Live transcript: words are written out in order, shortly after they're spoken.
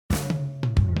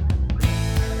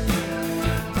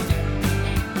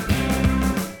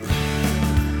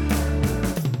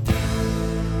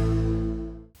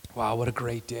Wow, what a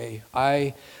great day.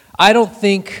 I don't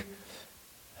think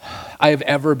I have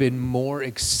ever been more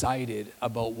excited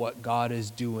about what God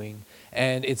is doing.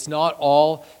 And it's not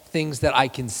all things that I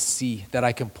can see, that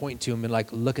I can point to and be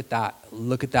like, look at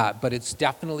that. But it's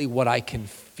definitely what I can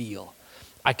feel.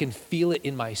 I can feel it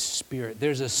in my spirit.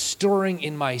 There's a stirring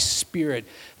in my spirit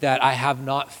that I have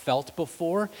not felt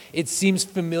before. It seems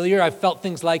familiar. I've felt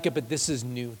things like it, but this is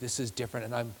new. This is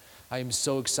different. And I am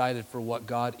so excited for what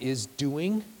God is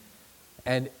doing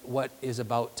and what is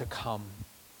about to come.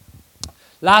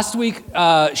 Last week,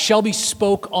 Shelby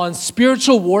spoke on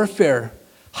spiritual warfare,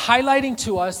 highlighting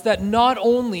to us that not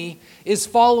only is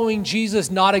following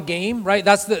Jesus not a game, right?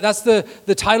 That's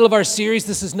the title of our series,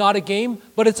 This Is Not a Game,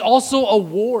 but it's also a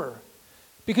war.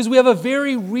 Because we have a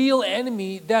very real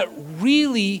enemy that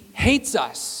really hates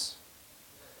us.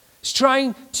 He's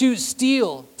trying to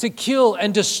steal, to kill,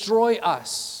 and destroy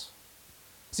us.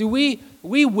 See,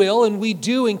 we will and we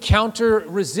do encounter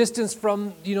resistance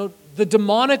from, the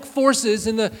demonic forces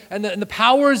and the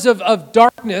powers of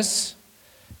darkness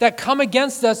that come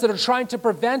against us, that are trying to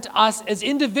prevent us as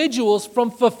individuals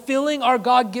from fulfilling our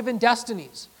God-given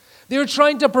destinies. They're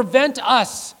trying to prevent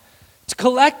us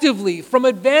collectively from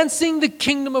advancing the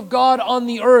kingdom of God on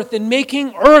the earth and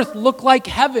making earth look like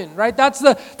heaven, right? That's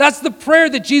the prayer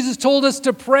that Jesus told us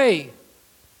to pray.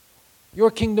 Your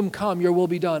kingdom come, your will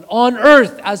be done on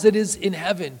earth as it is in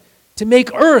heaven, to make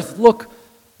earth look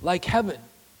like heaven.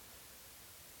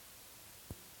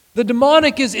 The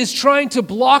demonic is trying to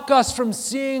block us from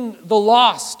seeing the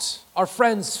lost, our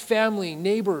friends, family,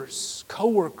 neighbors,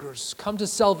 co-workers, come to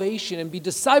salvation and be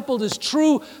discipled as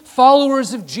true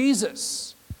followers of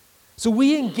Jesus. So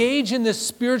we engage in this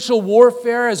spiritual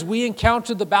warfare as we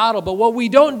encounter the battle. But what we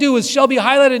don't do, as Shelby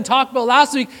highlighted and talked about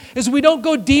last week, is we don't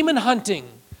go demon hunting.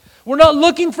 We're not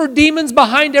looking for demons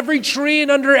behind every tree and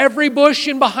under every bush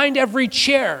and behind every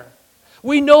chair.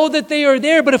 We know that they are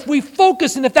there, but if we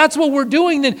focus and if that's what we're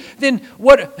doing, then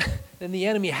the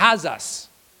enemy has us.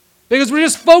 Because we're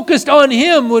just focused on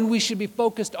him when we should be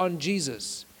focused on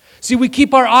Jesus. See, we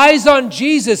keep our eyes on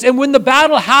Jesus, and when the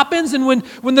battle happens and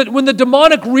when the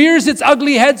demonic rears its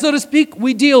ugly head, so to speak,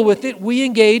 we deal with it, we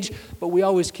engage, but we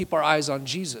always keep our eyes on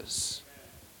Jesus.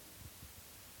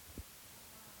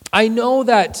 I know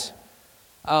that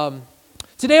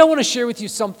today I want to share with you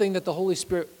something that the Holy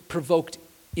Spirit provoked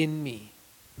in me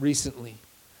recently.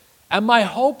 And my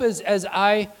hope is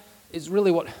really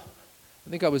what I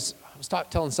think I was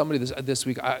telling somebody this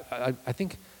week. I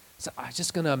think I'm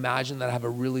just going to imagine that I have a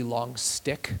really long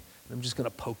stick and I'm just going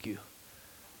to poke you.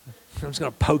 I'm just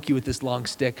going to poke you with this long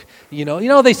stick. You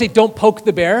know they say don't poke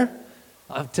the bear.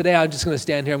 Today I'm just going to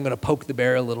stand here. I'm going to poke the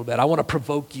bear a little bit. I want to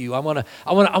provoke you. I want to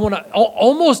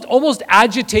almost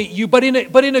agitate you, but in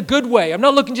a good way. I'm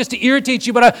not looking just to irritate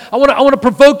you, but I want to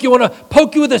provoke you. I want to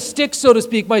poke you with a stick, so to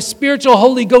speak. My spiritual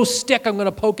Holy Ghost stick. I'm going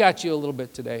to poke at you a little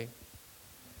bit today.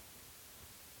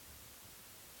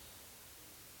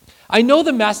 I know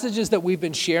the messages that we've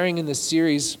been sharing in this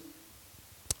series,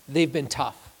 they've been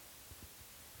tough.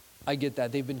 I get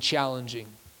that. They've been challenging.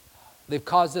 They've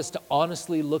caused us to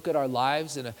honestly look at our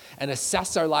lives and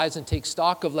assess our lives and take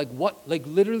stock of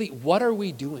literally, what are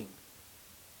we doing?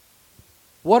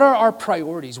 What are our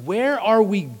priorities? Where are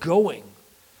we going?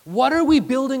 What are we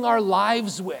building our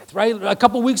lives with, right? A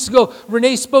couple weeks ago,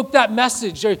 Renee spoke that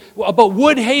message about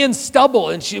wood, hay, and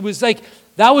stubble, and she was like,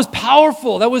 that was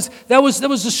powerful. That was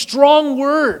a strong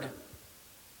word.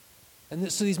 And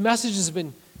so these messages have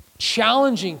been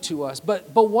challenging to us.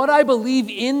 But what I believe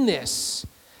in this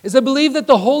is I believe that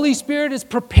the Holy Spirit is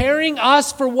preparing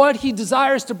us for what He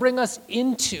desires to bring us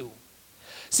into.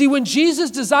 See, when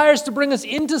Jesus desires to bring us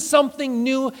into something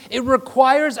new, it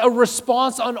requires a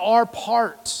response on our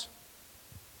part.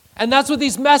 And that's what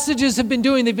these messages have been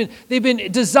doing. They've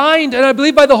been designed, and I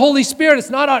believe by the Holy Spirit. It's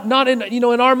not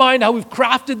in our mind how we've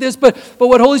crafted this, but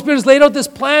what Holy Spirit has laid out this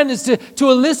plan is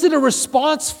to elicit a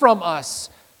response from us,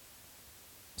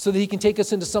 so that He can take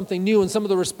us into something new. And some of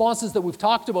the responses that we've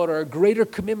talked about are a greater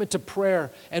commitment to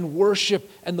prayer and worship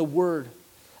and the Word.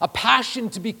 A passion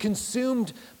to be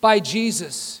consumed by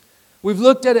Jesus. We've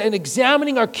looked at and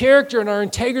examining our character and our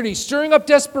integrity, stirring up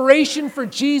desperation for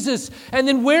Jesus, and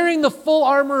then wearing the full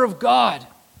armor of God.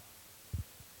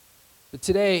 But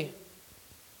today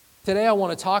I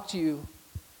want to talk to you,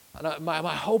 and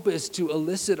my hope is to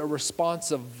elicit a response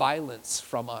of violence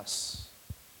from us.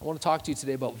 I want to talk to you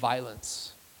today about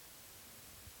violence.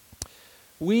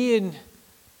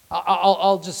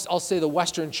 I'll say the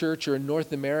Western church, or in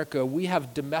North America, we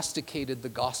have domesticated the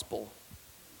gospel.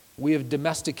 We have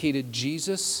domesticated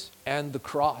Jesus and the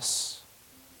cross.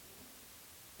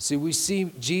 See, we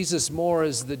see Jesus more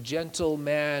as the gentle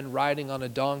man riding on a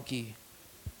donkey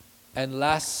and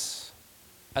less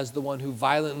as the one who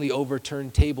violently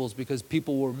overturned tables because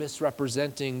people were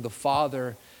misrepresenting the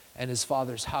Father and his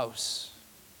Father's house.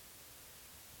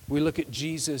 We look at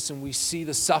Jesus and we see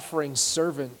the suffering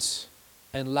servant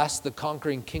and less the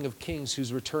conquering King of Kings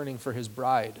who's returning for his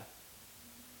bride.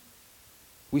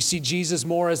 We see Jesus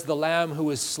more as the lamb who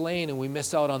was slain, and we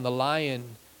miss out on the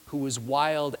lion who was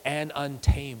wild and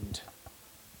untamed.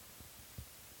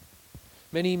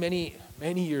 Many, many,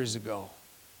 many years ago,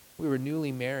 we were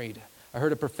newly married. I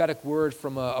heard a prophetic word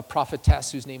from a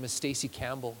prophetess whose name is Stacy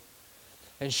Campbell.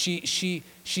 And she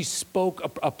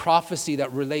spoke a prophecy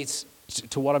that relates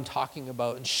to what I'm talking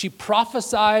about. And she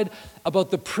prophesied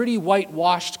about the pretty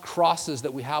whitewashed crosses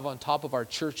that we have on top of our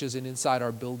churches and inside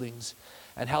our buildings,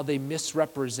 and how they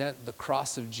misrepresent the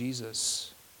cross of Jesus.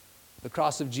 The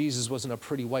cross of Jesus wasn't a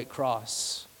pretty white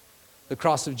cross. The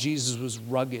cross of Jesus was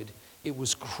rugged. It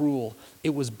was cruel.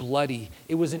 It was bloody.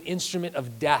 It was an instrument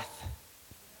of death.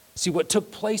 See, what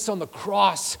took place on the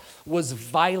cross was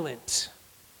violent.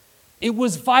 It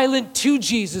was violent to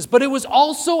Jesus, but it was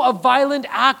also a violent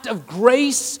act of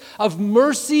grace, of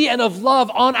mercy, and of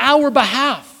love on our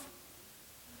behalf.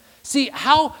 See,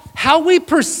 how we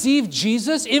perceive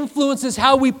Jesus influences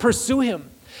how we pursue him.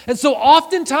 And so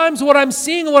oftentimes what I'm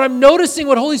seeing and what I'm noticing,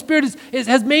 what Holy Spirit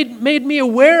has made me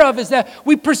aware of, is that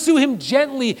we pursue him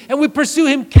gently and we pursue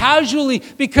him casually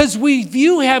because we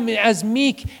view him as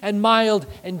meek and mild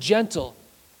and gentle.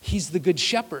 He's the good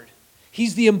shepherd.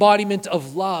 He's the embodiment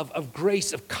of love, of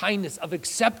grace, of kindness, of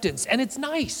acceptance. And it's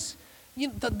nice.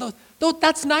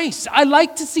 That's nice. I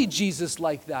like to see Jesus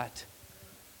like that.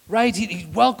 Right? He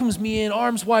welcomes me in,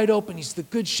 arms wide open. He's the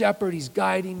good shepherd. He's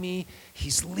guiding me.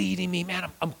 He's leading me. Man,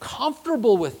 I'm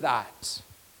comfortable with that.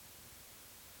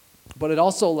 But it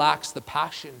also lacks the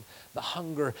passion, the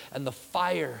hunger, and the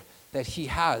fire that he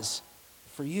has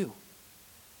for you.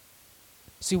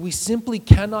 See, we simply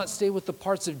cannot stay with the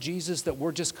parts of Jesus that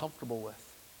we're just comfortable with.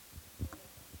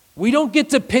 We don't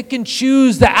get to pick and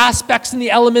choose the aspects and the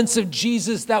elements of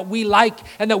Jesus that we like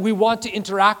and that we want to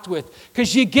interact with,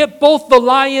 because you get both the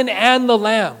lion and the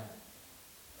lamb.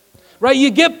 Right? You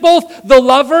get both the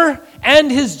lover and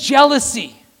his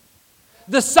jealousy,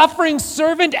 the suffering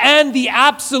servant and the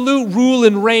absolute rule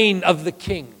and reign of the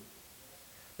king,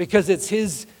 because it's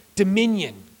his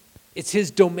dominion, it's his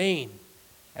domain.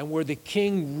 And where the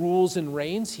king rules and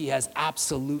reigns, he has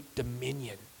absolute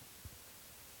dominion.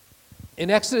 In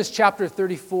Exodus chapter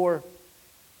 34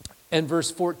 and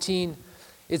verse 14,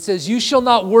 it says, "You shall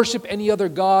not worship any other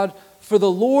God, for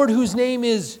the Lord, whose name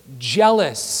is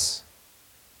jealous,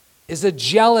 is a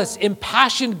jealous,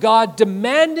 impassioned God,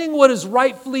 demanding what is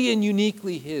rightfully and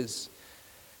uniquely his."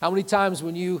 How many times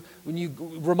when you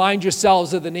remind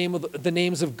yourselves of the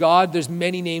names of God, there's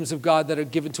many names of God that are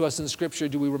given to us in Scripture,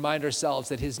 do we remind ourselves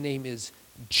that his name is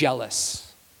jealous?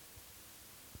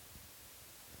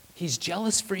 He's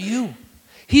jealous for you.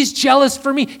 He's jealous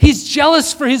for me. He's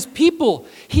jealous for his people.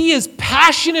 He is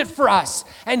passionate for us,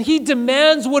 and he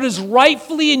demands what is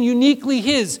rightfully and uniquely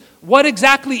his. What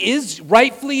exactly is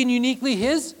rightfully and uniquely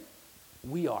his?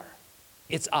 We are.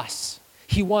 It's us.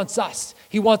 He wants us.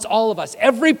 He wants all of us.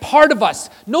 Every part of us.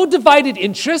 No divided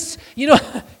interests. You know,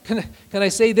 can I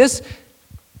say this?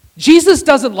 Jesus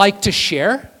doesn't like to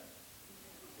share.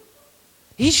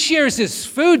 He shares his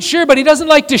food, sure, but he doesn't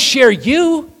like to share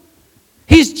you.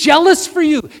 He's jealous for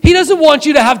you. He doesn't want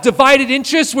you to have divided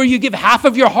interests where you give half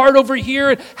of your heart over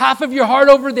here and half of your heart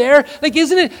over there. Like,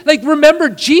 isn't it? Like, remember,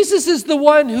 Jesus is the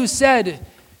one who said,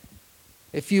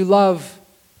 if you love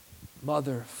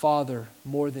mother, father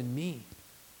more than me,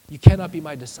 you cannot be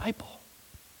my disciple.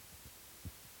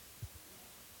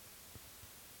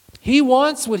 He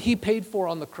wants what he paid for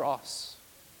on the cross.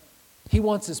 He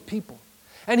wants his people.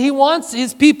 And he wants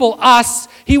his people, us.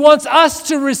 He wants us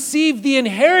to receive the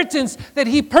inheritance that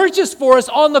he purchased for us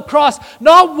on the cross.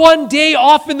 Not one day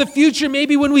off in the future,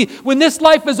 maybe when this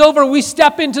life is over, we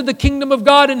step into the kingdom of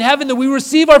God in heaven, that we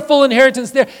receive our full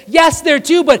inheritance there. Yes, there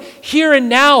too, but here and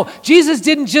now. Jesus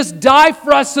didn't just die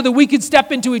for us so that we could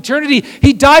step into eternity.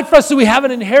 He died for us so we have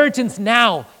an inheritance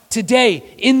now, today,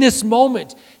 in this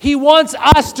moment. He wants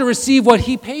us to receive what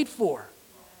he paid for.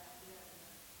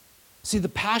 See, the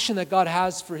passion that God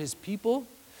has for his people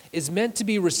is meant to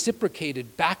be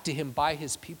reciprocated back to him by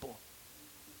his people.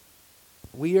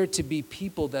 We are to be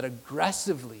people that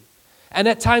aggressively and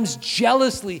at times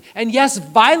jealously and yes,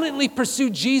 violently pursue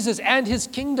Jesus and his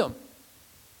kingdom.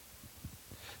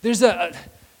 There's an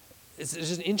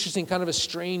interesting, kind of a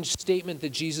strange statement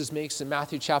that Jesus makes in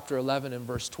Matthew chapter 11 and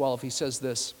verse 12. He says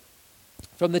this,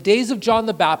 "From the days of John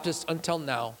the Baptist until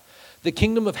now, The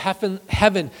kingdom of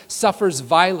heaven suffers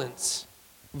violent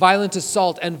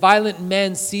assault, and violent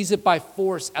men seize it by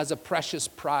force as a precious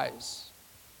prize.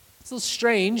 It's a little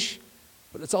strange,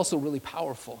 but it's also really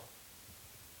powerful.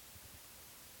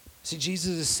 See,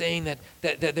 Jesus is saying that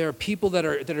there are people that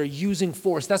are using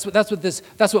force. That's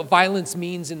what violence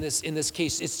means in this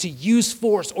case. It's to use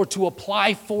force or to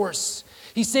apply force.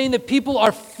 He's saying that people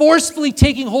are forcefully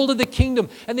taking hold of the kingdom,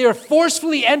 and they are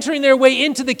forcefully entering their way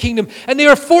into the kingdom, and they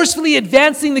are forcefully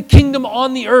advancing the kingdom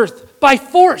on the earth by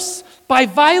force, by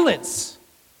violence.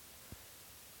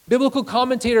 Biblical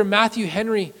commentator Matthew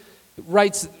Henry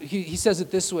writes, he says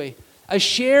it this way: a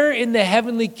share in the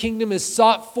heavenly kingdom is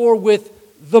sought for with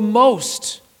the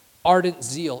most ardent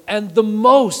zeal and the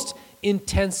most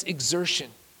intense exertion.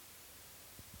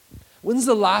 When's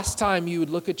the last time you would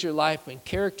look at your life and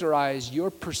characterize your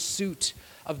pursuit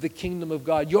of the kingdom of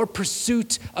God, your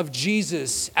pursuit of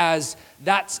Jesus, as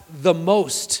that's the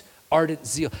most ardent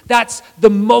zeal? That's the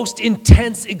most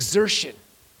intense exertion.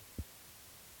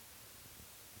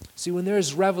 See, when there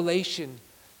is revelation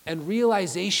and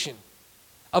realization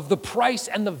of the price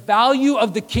and the value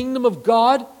of the kingdom of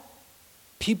God,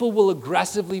 people will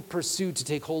aggressively pursue to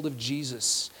take hold of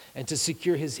Jesus and to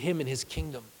secure him and his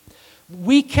kingdom.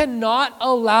 We cannot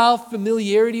allow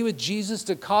familiarity with Jesus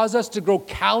to cause us to grow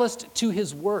calloused to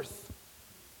his worth.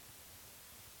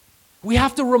 We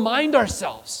have to remind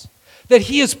ourselves that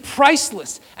he is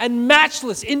priceless and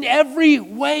matchless in every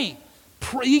way.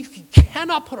 You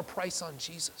cannot put a price on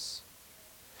Jesus.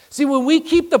 See, when we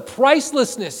keep the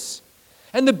pricelessness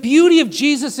and the beauty of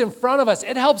Jesus in front of us,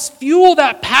 it helps fuel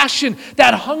that passion,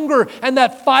 that hunger, and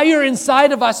that fire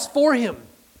inside of us for him.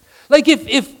 Like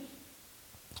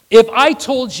if I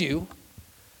told you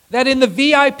that in the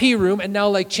VIP room, and now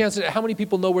like chances, how many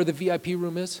people know where the VIP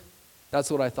room is? That's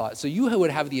what I thought. So you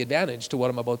would have the advantage to what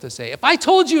I'm about to say. If I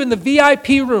told you in the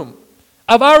VIP room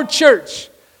of our church,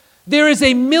 there is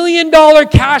 $1 million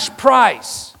cash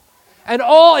prize, and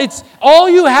all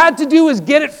you had to do is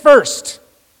get it first,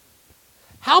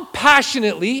 how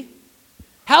passionately,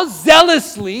 how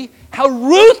zealously, how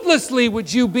ruthlessly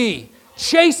would you be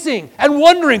chasing and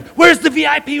wondering, where's the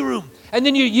VIP room? And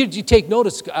then you take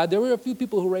notice. There were a few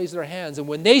people who raised their hands, and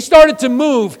when they started to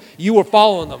move, you were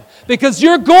following them. Because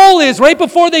your goal is, right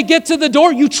before they get to the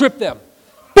door, you trip them.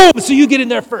 Boom, so you get in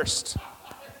there first.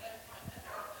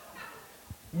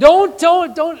 Don't,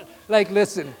 like,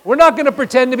 listen, we're not going to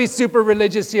pretend to be super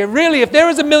religious here. Really, if there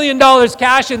was $1 million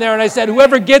cash in there and I said,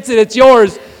 whoever gets it, it's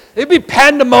yours, it'd be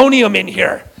pandemonium in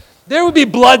here. There would be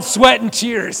blood, sweat, and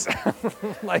tears.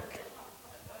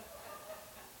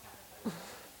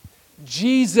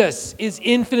 Jesus is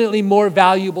infinitely more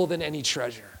valuable than any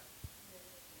treasure.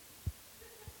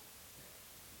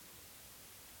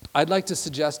 I'd like to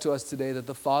suggest to us today that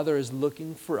the Father is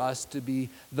looking for us to be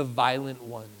the violent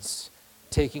ones,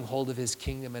 taking hold of his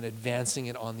kingdom and advancing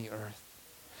it on the earth.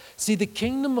 See, the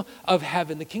kingdom of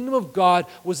heaven, the kingdom of God,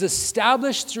 was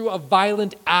established through a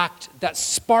violent act that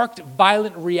sparked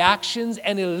violent reactions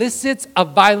and elicits a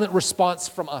violent response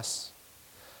from us.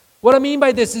 What I mean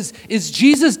by this is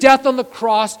Jesus' death on the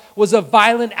cross was a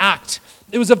violent act.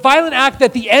 It was a violent act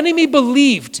that the enemy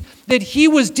believed that he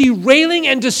was derailing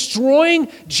and destroying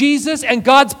Jesus and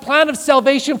God's plan of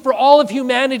salvation for all of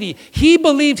humanity. He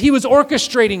believed he was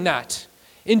orchestrating that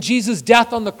in Jesus'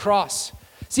 death on the cross.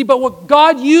 See, but what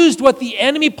God used, what the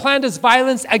enemy planned as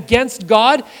violence against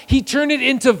God, he turned it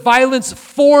into violence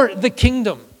for the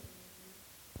kingdom.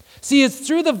 See, it's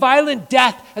through the violent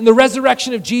death and the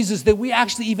resurrection of Jesus that we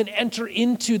actually even enter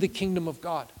into the kingdom of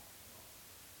God.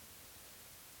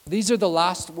 These are the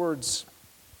last words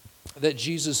that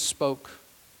Jesus spoke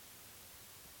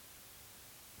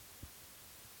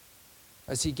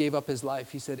as he gave up his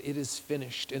life. He said, "It is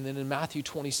finished." And then in Matthew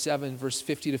 27, verse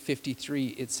 50 to 53,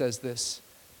 it says this: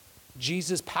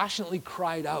 Jesus passionately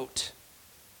cried out,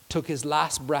 took his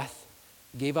last breath,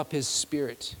 gave up his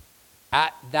spirit.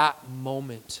 At that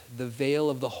moment, the veil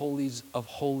of the holies of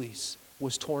holies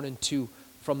was torn in two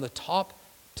from the top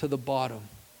to the bottom.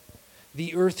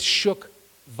 The earth shook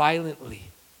violently.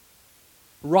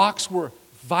 Rocks were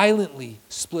violently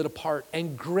split apart,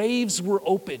 and graves were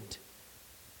opened.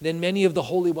 Then many of the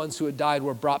holy ones who had died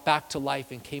were brought back to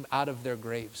life and came out of their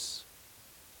graves.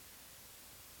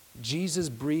 Jesus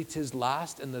breathed his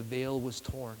last, and the veil was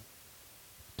torn,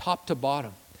 top to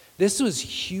bottom. This was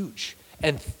huge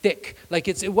and thick. Like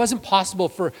it wasn't possible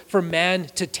for man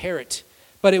to tear it,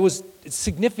 but it was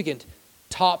significant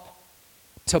top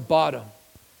to bottom.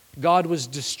 God was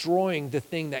destroying the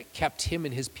thing that kept him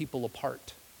and his people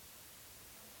apart.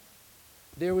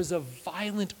 there was a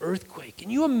violent earthquake.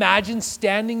 Can you imagine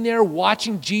standing there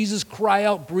watching Jesus cry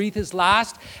out, breathe his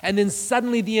last, and then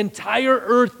suddenly the entire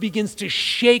earth begins to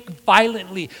shake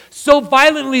violently, so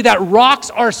violently that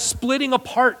rocks are splitting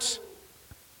apart.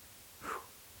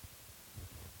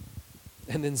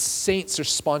 And then saints are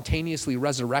spontaneously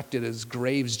resurrected as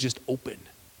graves just open.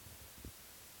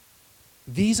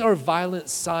 These are violent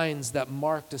signs that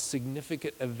marked a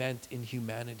significant event in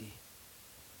humanity.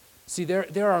 See,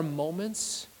 there are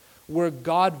moments where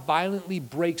God violently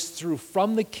breaks through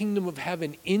from the kingdom of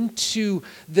heaven into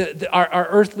our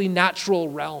earthly natural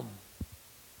realm.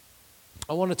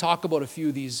 I want to talk about a few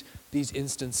of these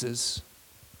instances.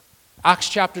 Acts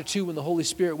chapter 2, when the Holy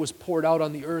Spirit was poured out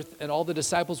on the earth and all the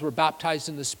disciples were baptized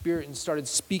in the Spirit and started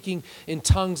speaking in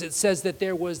tongues, it says that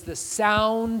there was the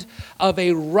sound of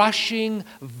a rushing,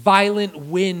 violent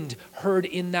wind heard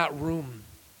in that room.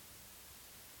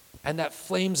 And that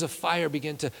flames of fire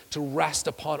began to rest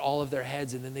upon all of their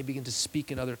heads, and then they begin to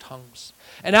speak in other tongues.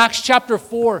 In Acts chapter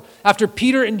 4, after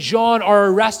Peter and John are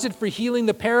arrested for healing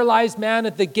the paralyzed man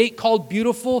at the gate called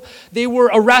Beautiful, they were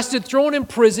arrested, thrown in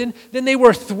prison, then they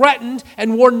were threatened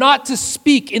and were not to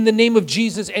speak in the name of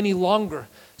Jesus any longer.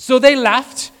 So they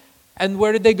left, and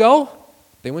where did they go?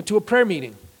 They went to a prayer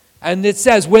meeting. And it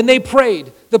says, when they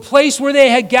prayed, the place where they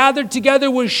had gathered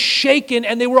together was shaken,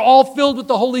 and they were all filled with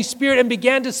the Holy Spirit and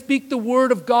began to speak the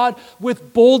word of God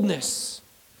with boldness.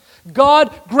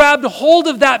 God grabbed hold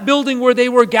of that building where they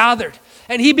were gathered,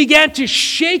 and he began to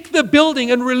shake the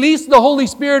building and release the Holy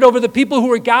Spirit over the people who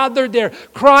were gathered there,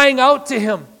 crying out to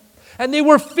him. And they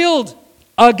were filled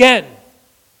again.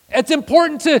 It's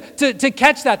important to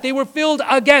catch that. They were filled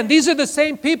again. These are the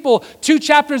same people 2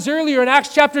 chapters earlier in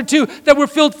Acts chapter 2 that were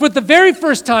filled for the very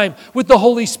first time with the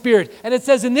Holy Spirit. And it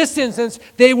says in this instance,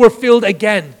 they were filled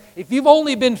again. If you've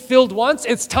only been filled once,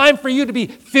 it's time for you to be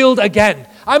filled again.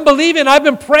 I'm believing, I've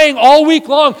been praying all week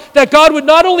long that God would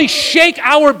not only shake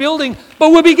our building,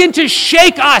 but would begin to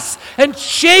shake us and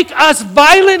shake us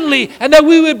violently, and that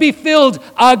we would be filled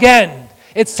again.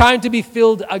 It's time to be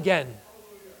filled again.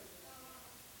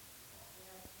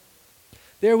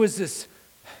 There was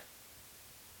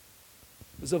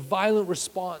a violent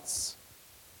response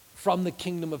from the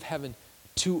kingdom of heaven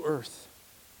to earth.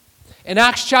 In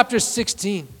Acts chapter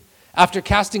 16, after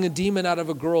casting a demon out of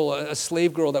a girl, a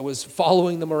slave girl that was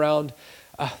following them around,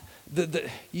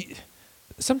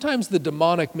 sometimes the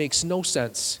demonic makes no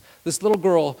sense. This little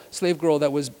girl, slave girl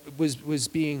that was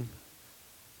being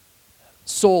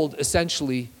sold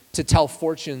essentially to tell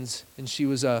fortunes, and she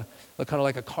was a kind of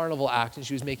like a carnival act, and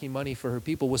she was making money for her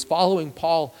people, was following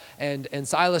Paul and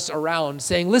Silas around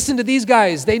saying, listen to these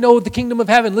guys, they know the kingdom of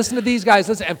heaven, listen to these guys,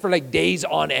 listen, and for like days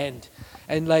on end.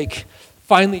 And like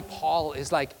finally Paul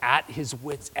is like at his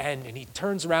wit's end, and he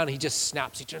turns around and he just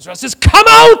snaps, he turns around and says, come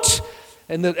out!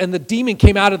 And the demon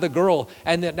came out of the girl,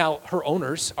 and then now her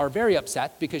owners are very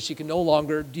upset because she can no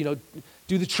longer, do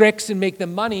the tricks and make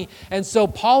them money. And so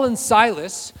Paul and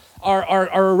Silas are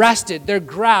arrested, they're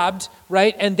grabbed,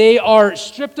 right? And they are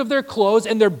stripped of their clothes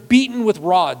and they're beaten with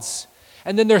rods.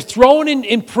 And then they're thrown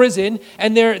in prison,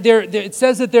 and it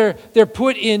says that they're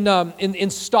put in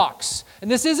stocks.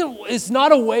 And it's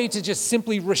not a way to just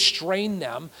simply restrain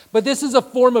them, but this is a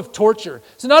form of torture.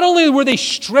 So not only were they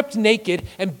stripped naked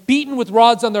and beaten with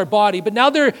rods on their body, but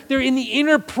now they're in the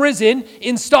inner prison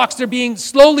in stocks. They're being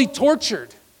slowly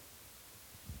tortured.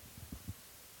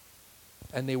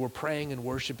 And they were praying and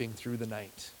worshiping through the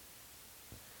night.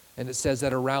 And it says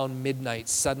that around midnight,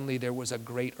 suddenly there was a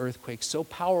great earthquake, so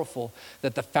powerful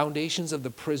that the foundations of the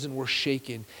prison were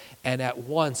shaken. And at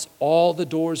once, all the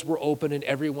doors were open and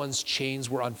everyone's chains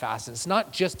were unfastened. It's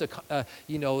not just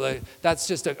that's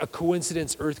just a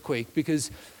coincidence earthquake,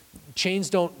 because chains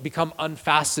don't become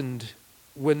unfastened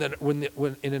when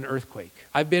in an earthquake.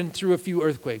 I've been through a few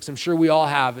earthquakes. I'm sure we all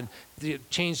have. And the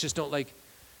chains just don't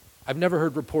I've never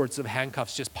heard reports of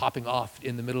handcuffs just popping off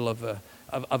in the middle of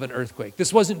an earthquake.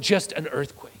 This wasn't just an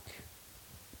earthquake.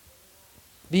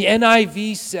 The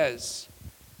NIV says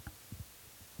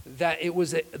that it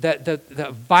was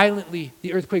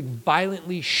the earthquake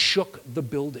violently shook the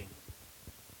building.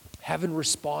 Heaven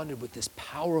responded with this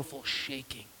powerful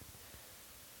shaking.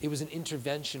 It was an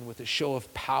intervention with a show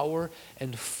of power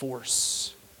and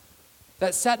force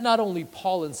that set not only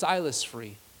Paul and Silas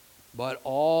free, but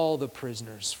all the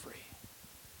prisoners free.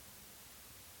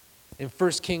 In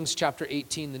 1 Kings chapter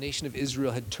 18, the nation of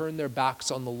Israel had turned their backs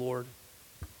on the Lord.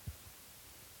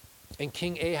 And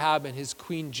King Ahab and his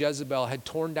queen Jezebel had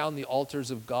torn down the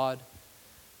altars of God,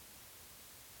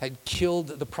 had killed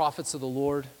the prophets of the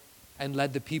Lord, and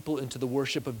led the people into the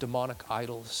worship of demonic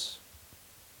idols.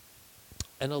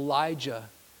 And Elijah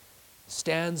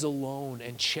stands alone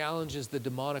and challenges the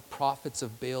demonic prophets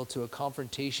of Baal to a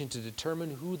confrontation to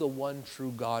determine who the one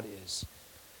true God is.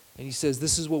 And he says,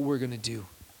 this is what we're going to do.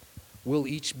 We'll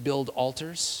each build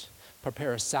altars,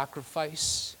 prepare a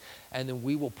sacrifice, and then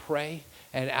we will pray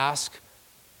and ask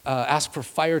for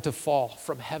fire to fall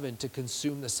from heaven to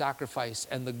consume the sacrifice.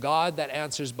 And the God that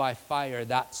answers by fire,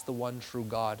 that's the one true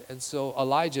God. And so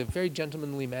Elijah, very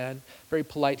gentlemanly man, very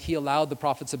polite, he allowed the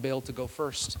prophets of Baal to go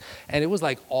first. And it was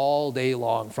like all day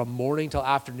long, from morning till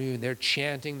afternoon. They're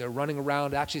chanting, they're running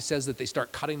around. It actually says that they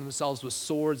start cutting themselves with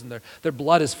swords, and their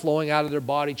blood is flowing out of their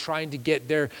body, trying to get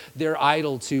their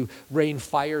idol to rain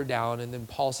fire down. And then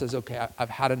Paul says, okay, I've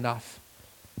had enough.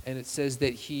 And it says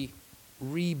that he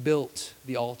rebuilt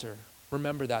the altar.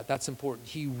 Remember that. That's important.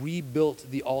 He rebuilt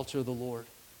the altar of the Lord.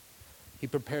 He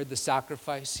prepared the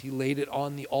sacrifice. He laid it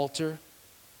on the altar.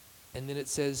 And then it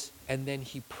says, and then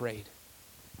he prayed.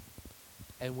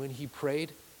 And when he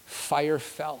prayed, fire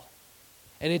fell.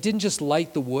 And it didn't just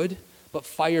light the wood, but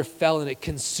fire fell and it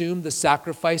consumed the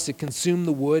sacrifice, it consumed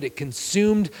the wood, it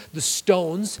consumed the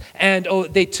stones. And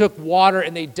they took water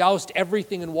and they doused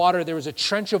everything in water. There was a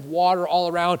trench of water all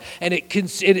around. And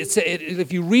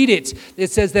if you read it,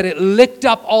 it says that it licked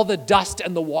up all the dust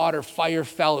and the water. Fire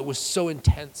fell. It was so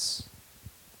intense.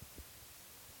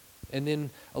 And then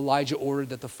Elijah ordered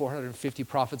that the 450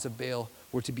 prophets of Baal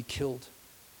were to be killed.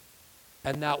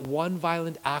 And that one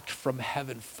violent act from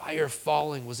heaven, fire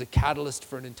falling, was a catalyst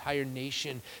for an entire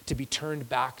nation to be turned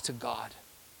back to God.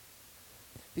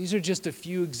 These are just a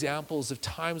few examples of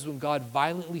times when God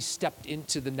violently stepped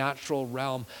into the natural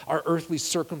realm, our earthly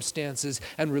circumstances,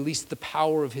 and released the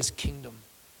power of his kingdom.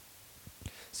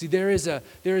 See, there is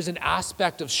an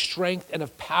aspect of strength and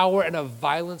of power and of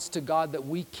violence to God that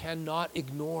we cannot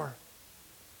ignore.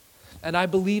 And I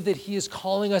believe that he is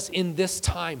calling us in this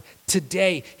time,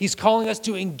 today. He's calling us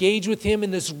to engage with him in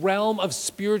this realm of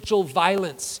spiritual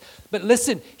violence. But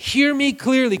listen, hear me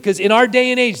clearly, because in our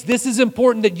day and age, this is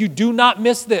important that you do not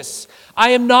miss this. I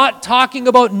am not talking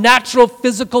about natural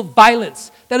physical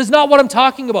violence. That is not what I'm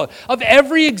talking about. Of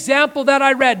every example that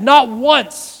I read, not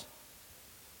once,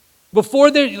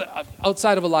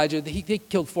 outside of Elijah, they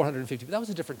killed 450, but that was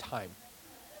a different time.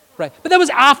 Right? But that was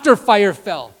after fire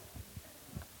fell.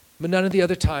 But none of the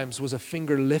other times was a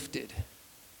finger lifted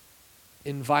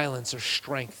in violence or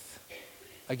strength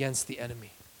against the enemy.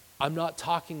 I'm not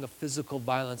talking of physical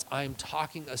violence. I'm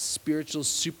talking a spiritual,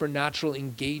 supernatural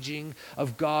engaging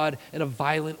of God in a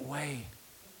violent way.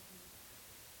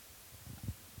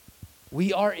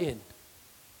 We are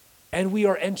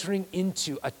entering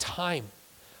into a time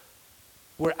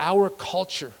where our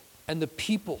culture and the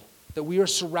people that we are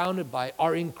surrounded by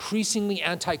are increasingly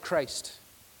anti-Christ.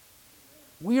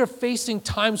 We are facing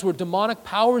times where demonic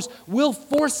powers will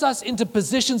force us into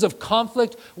positions of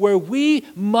conflict where we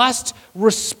must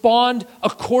respond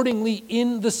accordingly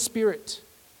in the Spirit.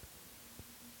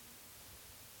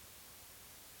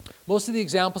 Most of the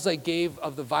examples I gave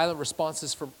of the violent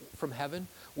responses from heaven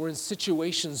were in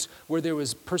situations where there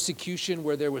was persecution,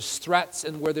 where there was threats,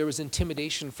 and where there was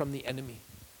intimidation from the enemy.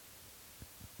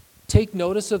 Take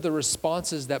notice of the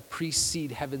responses that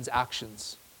precede heaven's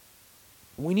actions.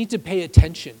 We need to pay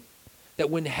attention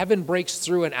that when heaven breaks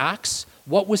through and acts,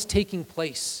 what was taking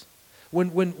place?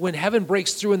 When heaven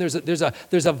breaks through and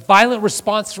there's a violent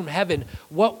response from heaven,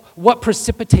 what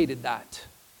precipitated that?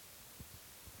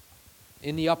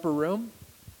 In the upper room,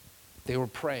 they were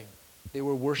praying, they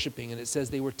were worshiping, and it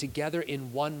says they were together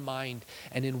in one mind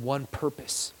and in one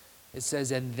purpose. It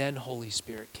says, and then Holy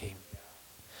Spirit came.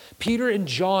 Peter and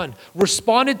John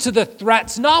responded to the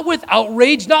threats, not with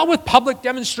outrage, not with public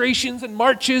demonstrations and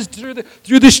marches through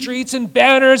the streets and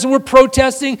banners and were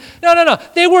protesting. No.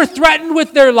 They were threatened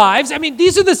with their lives. I mean,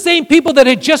 these are the same people that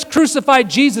had just crucified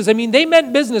Jesus. I mean, they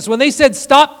meant business. When they said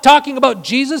stop talking about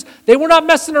Jesus, they were not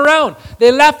messing around.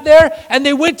 They left there and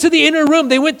they went to the inner room.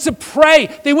 They went to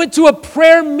pray. They went to a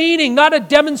prayer meeting, not a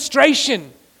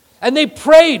demonstration. And they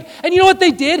prayed. And you know what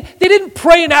they did? They didn't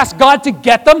pray and ask God to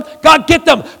get them. God, get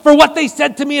them for what they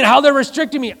said to me and how they're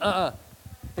restricting me.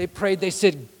 They prayed. They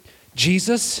said,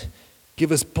 Jesus,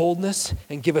 give us boldness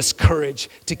and give us courage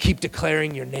to keep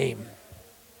declaring your name.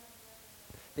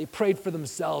 They prayed for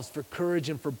themselves, for courage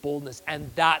and for boldness. And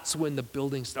that's when the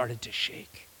building started to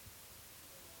shake.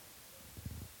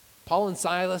 Paul and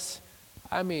Silas,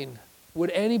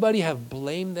 would anybody have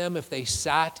blamed them if they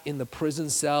sat in the prison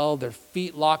cell, their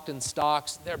feet locked in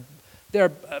stocks,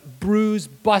 they're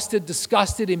bruised, busted,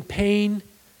 disgusted, in pain,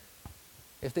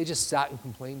 if they just sat and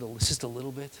complained just a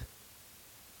little bit?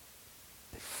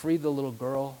 They freed the little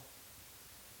girl,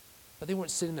 but they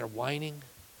weren't sitting there whining.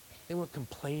 They weren't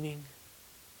complaining.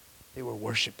 They were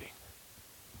worshiping.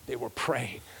 They were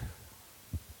praying.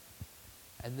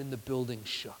 And then the building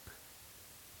shook.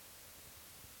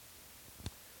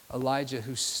 Elijah,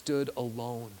 who stood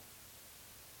alone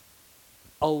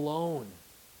on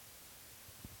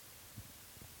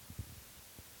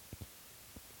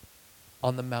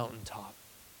the mountaintop.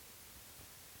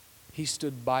 He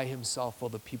stood by himself while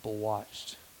the people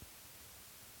watched.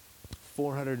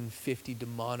 450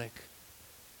 demonic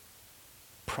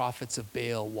prophets of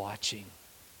Baal watching.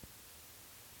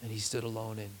 And he stood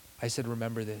alone, and I said,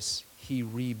 remember this, he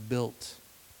rebuilt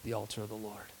the altar of the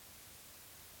Lord.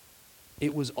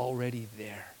 It was already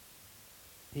there.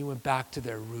 He went back to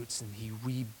their roots and he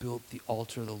rebuilt the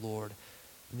altar of the Lord.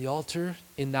 And the altar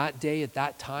in that day, at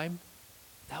that time,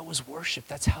 that was worship.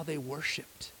 That's how they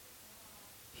worshiped.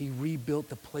 He rebuilt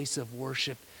the place of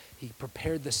worship. He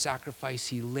prepared the sacrifice.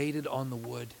 He laid it on the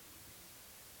wood.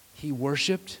 He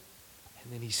worshiped,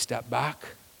 and then he stepped back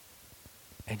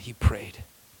and he prayed.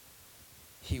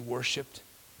 He worshiped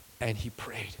and he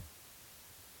prayed.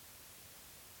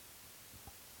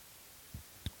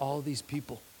 All these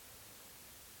people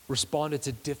responded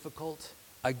to difficult,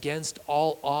 against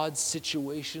all odds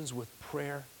situations with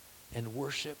prayer and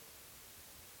worship.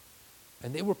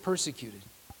 And they were persecuted,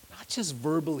 not just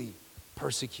verbally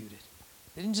persecuted.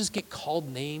 They didn't just get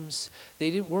called names.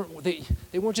 They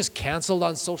weren't just canceled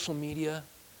on social media.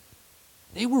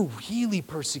 They were really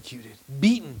persecuted,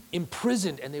 beaten,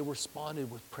 imprisoned, and they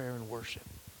responded with prayer and worship.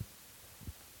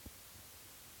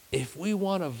 If we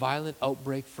want a violent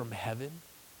outbreak from heaven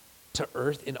to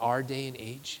earth in our day and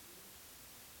age,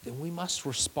 then we must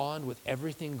respond with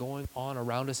everything going on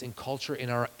around us in culture in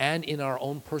our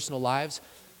own personal lives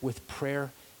with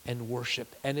prayer and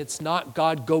worship. And it's not,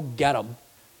 God, go get them.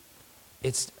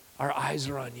 It's, our eyes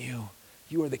are on you.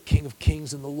 You are the King of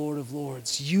Kings and the Lord of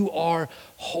Lords. You are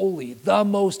holy, the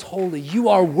most holy. You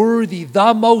are worthy,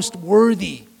 the most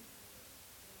worthy.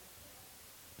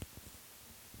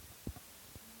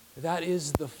 That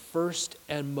is the first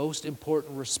and most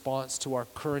important response to our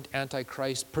current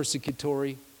antichrist,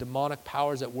 persecutory, demonic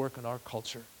powers at work in our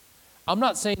culture. I'm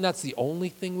not saying that's the only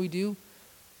thing we do,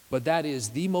 but that is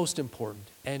the most important,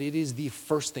 and it is the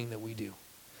first thing that we do.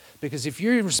 Because if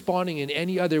you're responding in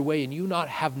any other way and you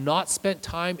have not spent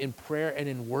time in prayer and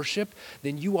in worship,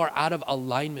 then you are out of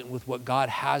alignment with what God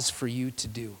has for you to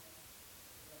do.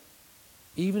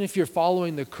 Even if you're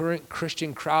following the current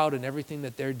Christian crowd and everything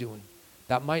that they're doing,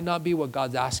 that might not be what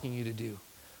God's asking you to do.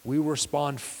 We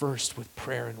respond first with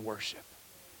prayer and worship.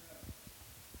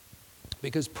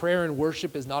 Because prayer and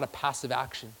worship is not a passive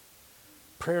action.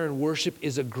 Prayer and worship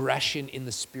is aggression in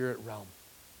the spirit realm.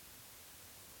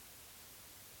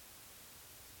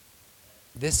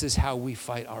 This is how we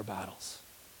fight our battles.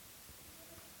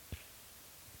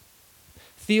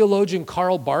 Theologian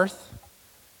Karl Barth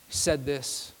said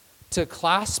this: to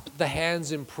clasp the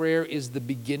hands in prayer is the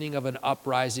beginning of an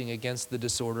uprising against the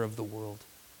disorder of the world.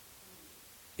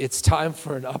 It's time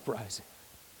for an uprising.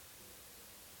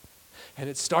 And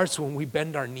it starts when we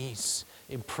bend our knees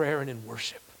in prayer and in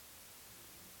worship.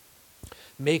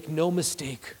 Make no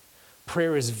mistake,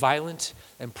 prayer is violent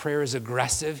and prayer is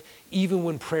aggressive, even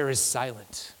when prayer is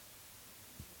silent.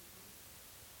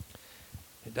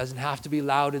 It doesn't have to be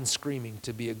loud and screaming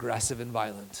to be aggressive and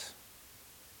violent.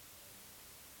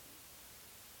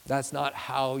 That's not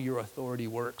how your authority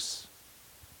works.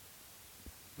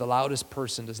 The loudest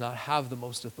person does not have the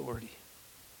most authority.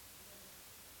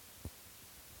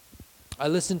 I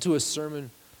listened to a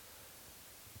sermon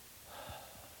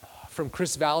from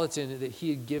Chris Valentin that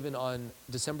he had given on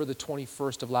December the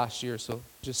 21st of last year, so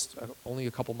just only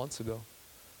a couple months ago.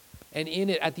 And in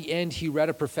it, at the end, he read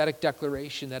a prophetic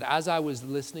declaration that as I was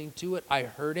listening to it, I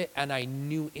heard it and I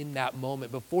knew in that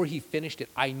moment. Before he finished it,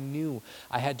 I knew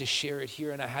I had to share it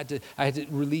here and I had to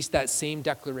release that same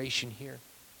declaration here.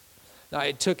 Now,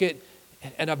 I took it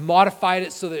and I've modified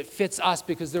it so that it fits us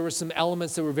because there were some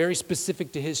elements that were very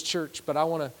specific to his church.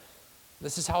 But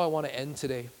this is how I want to end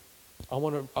today. I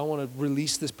want to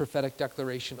release this prophetic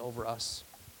declaration over us.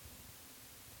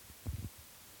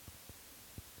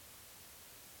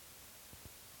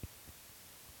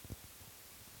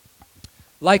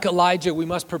 Like Elijah, we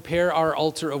must prepare our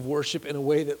altar of worship in a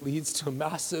way that leads to a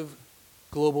massive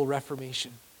global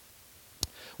reformation.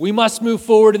 We must move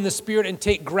forward in the Spirit and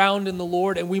take ground in the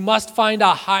Lord, and we must find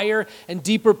a higher and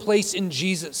deeper place in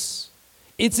Jesus.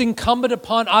 It's incumbent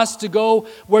upon us to go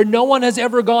where no one has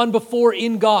ever gone before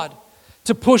in God,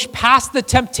 to push past the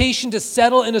temptation to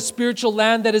settle in a spiritual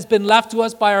land that has been left to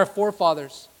us by our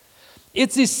forefathers.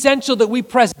 It's essential that we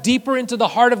press deeper into the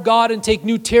heart of God and take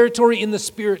new territory in the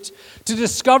Spirit, to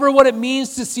discover what it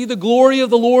means to see the glory of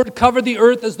the Lord cover the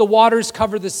earth as the waters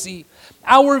cover the sea.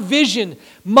 Our vision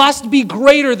must be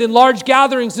greater than large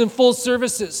gatherings and full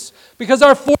services, because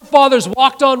our forefathers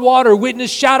walked on water,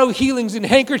 witnessed shadow healings and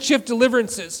handkerchief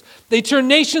deliverances. They turned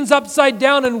nations upside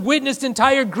down and witnessed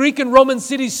entire Greek and Roman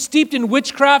cities steeped in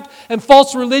witchcraft and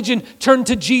false religion turn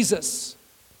to Jesus.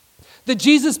 The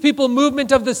Jesus People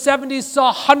movement of the 70s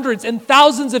saw hundreds and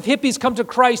thousands of hippies come to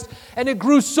Christ, and it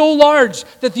grew so large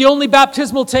that the only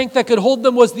baptismal tank that could hold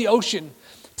them was the ocean.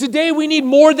 Today we need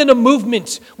more than a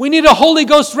movement. We need a Holy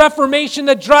Ghost reformation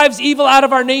that drives evil out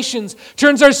of our nations,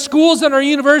 turns our schools and our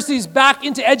universities back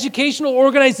into educational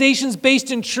organizations based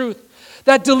in truth,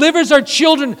 that delivers our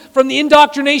children from the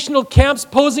indoctrinational camps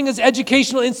posing as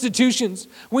educational institutions.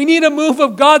 We need a move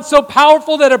of God so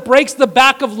powerful that it breaks the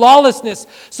back of lawlessness,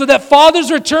 so that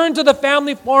fathers return to the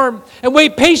family farm and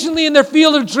wait patiently in their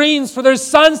field of dreams for their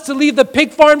sons to leave the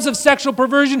pig farms of sexual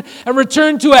perversion and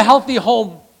return to a healthy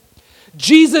home.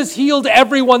 Jesus healed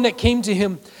everyone that came to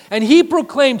him, and he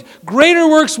proclaimed, "Greater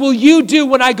works will you do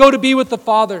when I go to be with the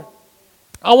Father."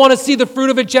 I want to see the fruit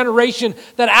of a generation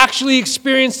that actually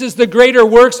experiences the greater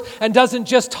works and doesn't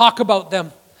just talk about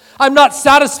them. I'm not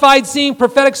satisfied seeing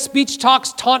prophetic speech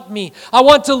talks taunt me. I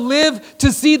want to live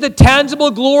to see the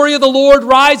tangible glory of the Lord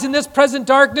rise in this present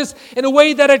darkness in a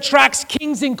way that attracts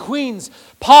kings and queens,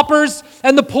 paupers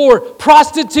and the poor,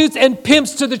 prostitutes and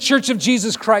pimps to the church of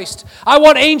Jesus Christ. I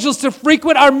want angels to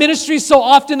frequent our ministries so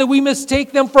often that we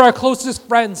mistake them for our closest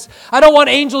friends. I don't want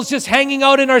angels just hanging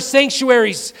out in our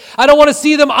sanctuaries. I don't want to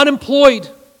see them unemployed.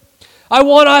 I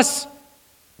want us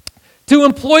to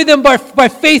employ them by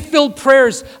faith-filled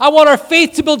prayers. I want our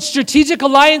faith to build strategic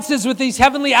alliances with these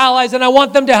heavenly allies, and I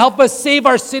want them to help us save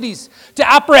our cities, to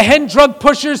apprehend drug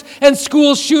pushers and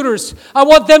school shooters. I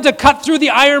want them to cut through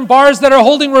the iron bars that are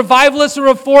holding revivalists and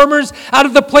reformers out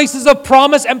of the places of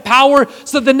promise and power,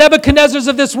 so the Nebuchadnezzars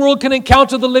of this world can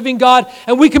encounter the living God,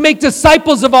 and we can make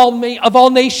disciples of all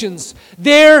nations.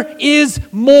 There is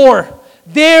more.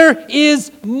 There is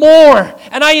more.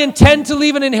 And I intend to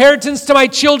leave an inheritance to my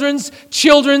children's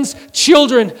children's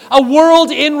children. A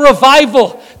world in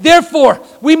revival. Therefore,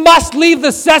 we must leave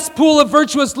the cesspool of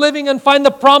virtuous living and find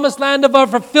the promised land of our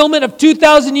fulfillment of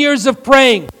 2,000 years of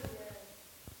praying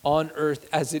on earth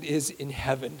as it is in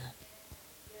heaven.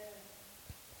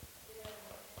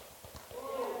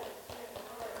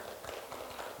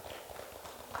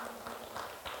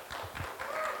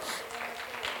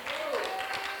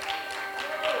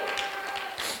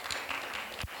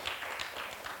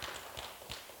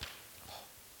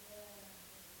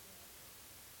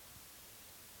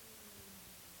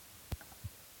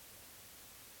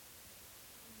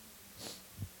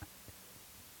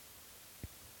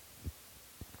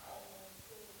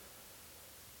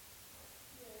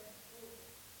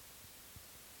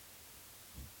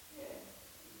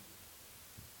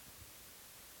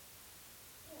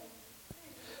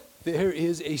 There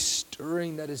is a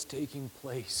stirring that is taking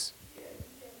place.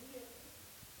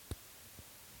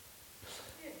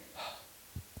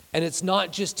 And it's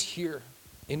not just here,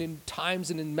 and in times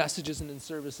and in messages and in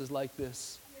services like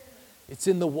this. It's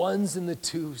in the ones and the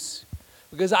twos.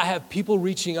 Because I have people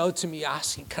reaching out to me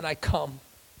asking, can I come?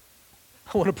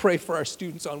 I want to pray for our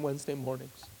students on Wednesday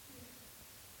mornings.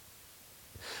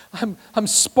 I'm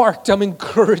sparked, I'm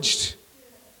encouraged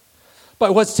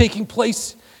by what's taking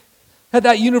place at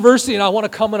that university, and I want to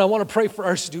come and I want to pray for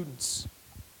our students.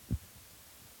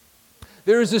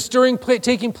 There is a stirring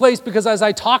taking place because as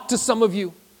I talk to some of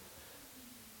you,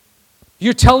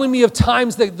 you're telling me of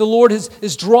times that the Lord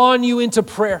is drawing you into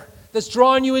prayer, that's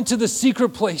drawing you into the secret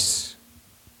place.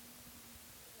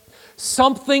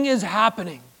 Something is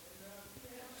happening.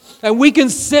 And we can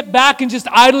sit back and just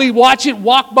idly watch it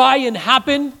walk by and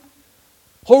happen,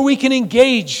 or we can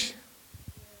engage.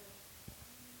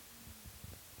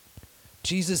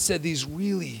 Jesus said these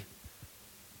really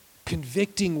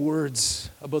convicting words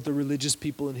about the religious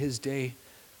people in his day.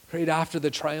 Right after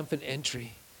the triumphant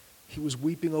entry, he was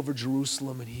weeping over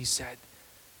Jerusalem and he said,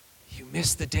 "You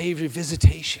missed the day of your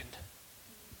visitation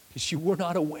because you were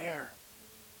not aware."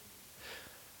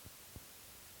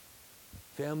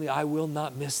 Family, I will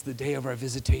not miss the day of our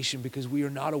visitation because we are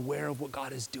not aware of what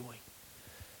God is doing.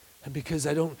 And because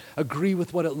I don't agree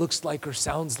with what it looks like or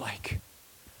sounds like.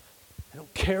 I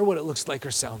don't care what it looks like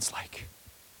or sounds like.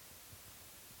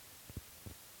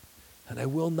 And I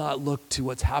will not look to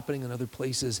what's happening in other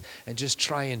places and just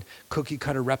try and cookie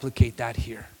cutter replicate that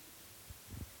here.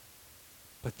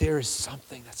 But there is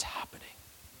something that's happening.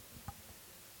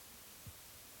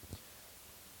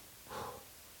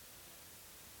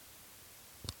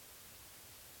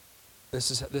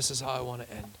 This is how I want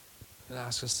to end. I'm going to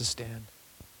ask us to stand.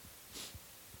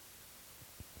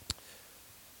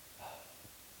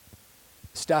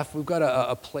 Steph, we've got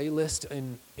a playlist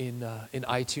in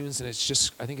iTunes, and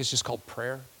I think it's just called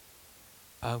Prayer.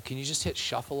 Can you just hit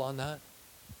shuffle on that?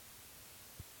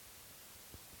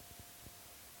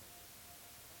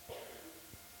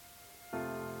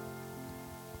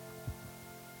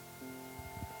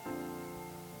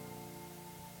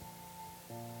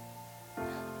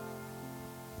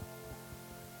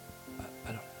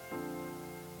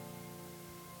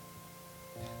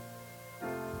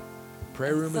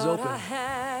 Prayer room is open.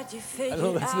 I don't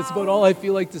know, that's about all I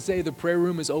feel like to say. The prayer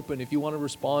room is open. If you want to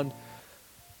respond,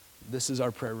 this is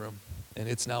our prayer room, and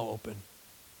it's now open.